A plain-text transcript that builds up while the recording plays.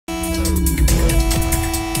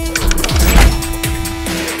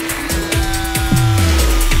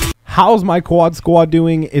How's my quad squad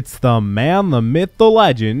doing? It's the man, the myth, the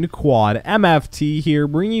legend, Quadmft here,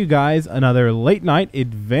 bringing you guys another late night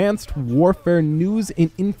advanced warfare news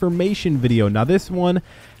and information video. Now this one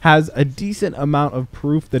has a decent amount of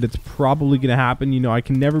proof that it's probably going to happen. You know, I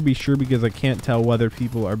can never be sure because I can't tell whether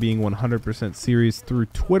people are being 100% serious through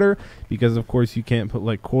Twitter, because of course you can't put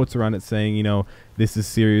like quotes around it saying, you know, this is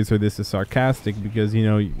serious or this is sarcastic, because you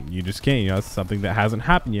know you just can't. You know, it's something that hasn't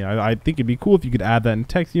happened yet. I think it'd be cool if you could add that in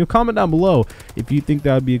text. You know, comment down below if you think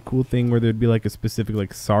that would be a cool thing where there'd be like a specific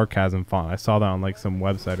like sarcasm font. I saw that on like some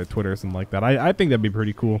website or Twitter or something like that. I think that'd be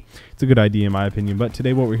pretty cool. It's a good idea in my opinion. But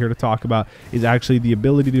today what we're here to talk about is actually the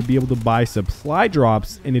ability to be able to buy supply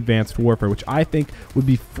drops in Advanced Warfare, which I think would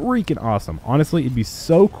be freaking awesome. Honestly, it'd be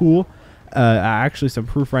so cool. Actually, some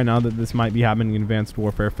proof right now that this might be happening in Advanced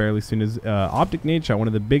Warfare fairly soon is Optic Nate, one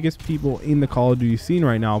of the biggest people in the Call of Duty scene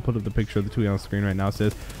right now. I'll put up the picture of the tweet on the screen right now. It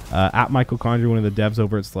says, at Michael Condrey, one of the devs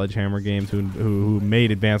over at Sledgehammer Games who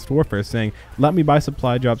made Advanced Warfare, saying, let me buy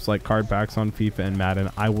supply drops like card packs on FIFA and Madden.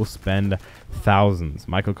 I will spend thousands.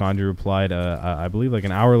 Michael Condrey replied, I believe like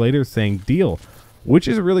an hour later, saying, deal. Which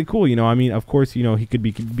is really cool. You know, I mean, of course, you know, he could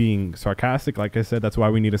be being sarcastic. Like I said, that's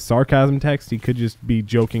why we need a sarcasm text. He could just be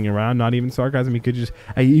joking around, not even sarcasm. He could just,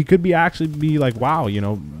 he could be actually be like, wow, you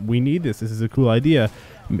know, we need this. This is a cool idea.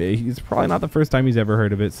 It's probably not the first time he's ever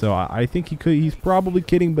heard of it. So I think he's probably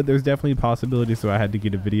kidding, but there's definitely a possibility. So I had to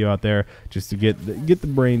get a video out there just to get the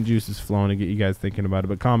brain juices flowing and get you guys thinking about it.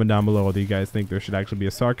 But comment down below whether you guys think there should actually be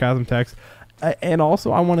a sarcasm text. And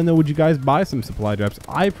also, I want to know, would you guys buy some supply drops?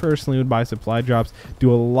 I personally would buy supply drops,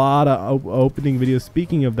 do a lot of opening videos.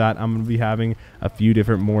 Speaking of that, I'm going to be having a few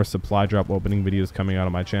different more supply drop opening videos coming out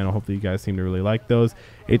on my channel. Hopefully you guys seem to really like those.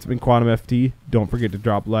 It's been Quadmft. Don't forget to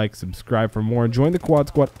drop like, subscribe for more, join the Quad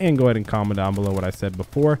Squad, and go ahead and comment down below what I said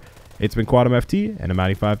before. It's been Quadmft, and I'm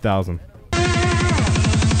at 5,000.